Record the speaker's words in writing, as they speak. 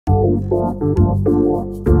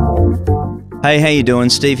Hey, how you doing?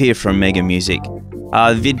 Steve here from Mega Music.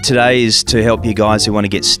 The vid today is to help you guys who want to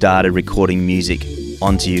get started recording music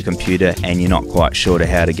onto your computer and you're not quite sure to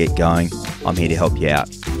how to get going. I'm here to help you out.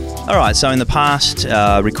 Alright, so in the past,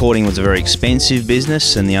 recording was a very expensive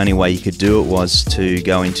business and the only way you could do it was to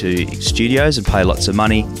go into studios and pay lots of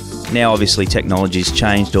money. Now obviously technology's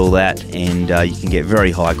changed all that and you can get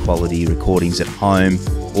very high quality recordings at home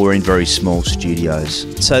or in very small studios.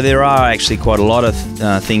 So there are actually quite a lot of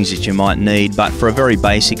things that you might need, but for a very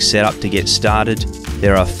basic setup to get started,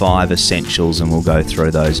 there are 5 essentials and we'll go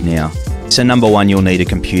through those now. So number 1, you'll need a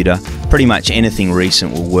computer. Pretty much anything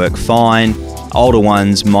recent will work fine. Older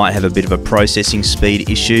ones might have a bit of a processing speed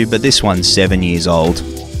issue, but this one's 7 years old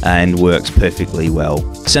and works perfectly well.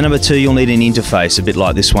 So number 2, you'll need an interface, a bit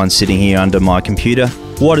like this one sitting here under my computer.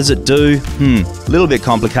 What does it do? A little bit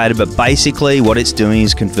complicated, but basically what it's doing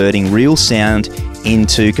is converting real sound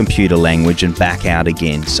into computer language and back out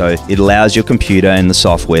again. So it allows your computer and the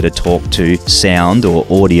software to talk to sound or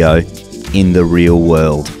audio in the real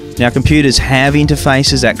world. Now computers have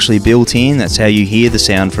interfaces actually built in, that's how you hear the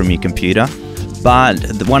sound from your computer.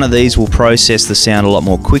 But one of these will process the sound a lot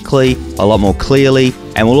more quickly, a lot more clearly,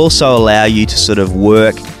 and will also allow you to sort of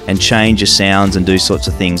work and change your sounds and do sorts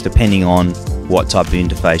of things depending on what type of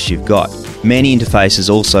interface you've got. Many interfaces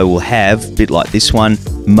also will have, a bit like this one,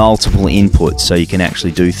 multiple inputs, so you can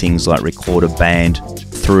actually do things like record a band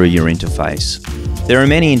through your interface. There are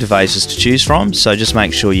many interfaces to choose from, so just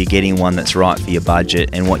make sure you're getting one that's right for your budget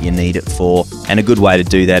and what you need it for, and a good way to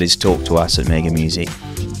do that is talk to us at Mega Music.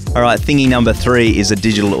 Alright, thingy number 3 is a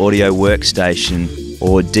digital audio workstation,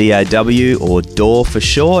 or DAW, or DAW for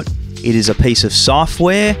short. It is a piece of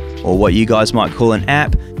software, or what you guys might call an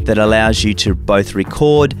app, that allows you to both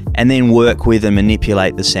record and then work with and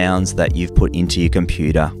manipulate the sounds that you've put into your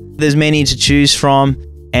computer. There's many to choose from,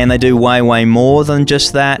 and they do way more than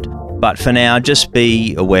just that, but for now just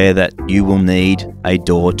be aware that you will need a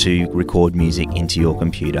DAW to record music into your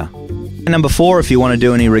computer. And number 4, if you want to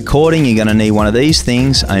do any recording, you're going to need one of these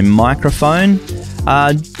things, a microphone.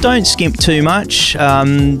 Don't skimp too much.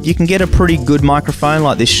 You can get a pretty good microphone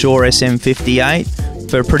like this Shure SM58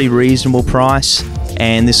 for a pretty reasonable price,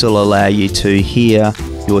 and this will allow you to hear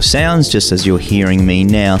your sounds just as you're hearing me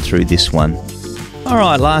now through this one.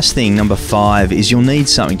 Alright, last thing, number 5, is you'll need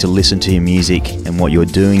something to listen to your music and what you're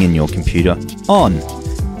doing in your computer on.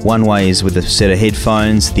 One way is with a set of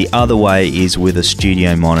headphones, the other way is with a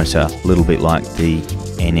studio monitor, a little bit like the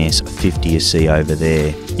NS50 you see over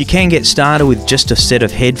there. You can get started with just a set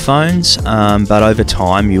of headphones, but over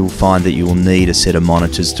time you'll find that you will need a set of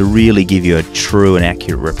monitors to really give you a true and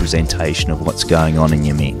accurate representation of what's going on in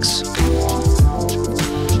your mix.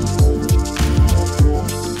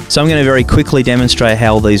 So I'm going to very quickly demonstrate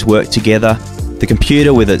how all these work together. The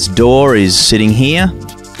computer with its DAW is sitting here.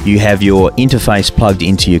 You have your interface plugged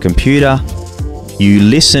into your computer. You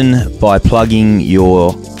listen by plugging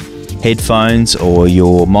your headphones or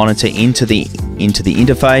your monitor into the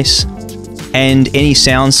interface, and any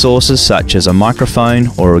sound sources such as a microphone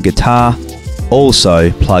or a guitar also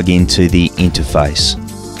plug into the interface.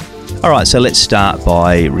 Alright, so let's start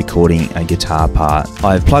by recording a guitar part.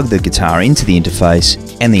 I've plugged the guitar into the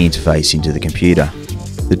interface and the interface into the computer.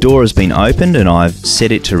 The door has been opened and I've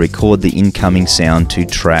set it to record the incoming sound to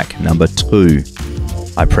track number 2.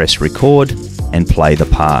 I press record and play the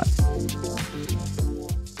part.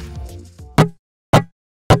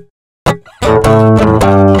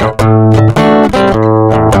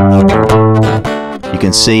 You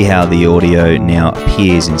can see how the audio now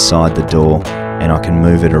appears inside the door, and I can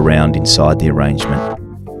move it around inside the arrangement.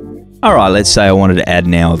 Alright, let's say I wanted to add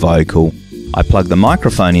now a vocal. I plug the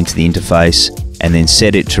microphone into the interface and then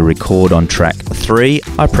set it to record on track 3.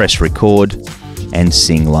 I press record and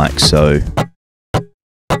sing like so.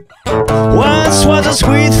 Once was a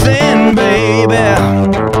sweet thing, baby.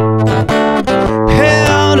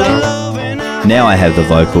 Now I have the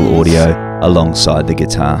vocal audio alongside the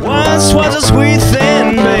guitar. Once was a sweet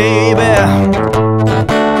thing, baby.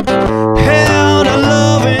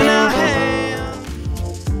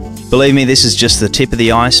 Believe me, this is just the tip of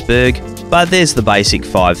the iceberg, but there's the basic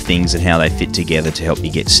 5 things and how they fit together to help you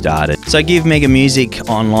get started. So give Mega Music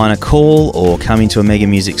online a call or come into a Mega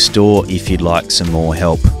Music store if you'd like some more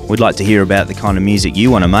help. We'd like to hear about the kind of music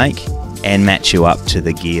you want to make and match you up to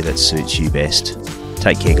the gear that suits you best.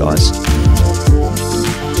 Take care, guys.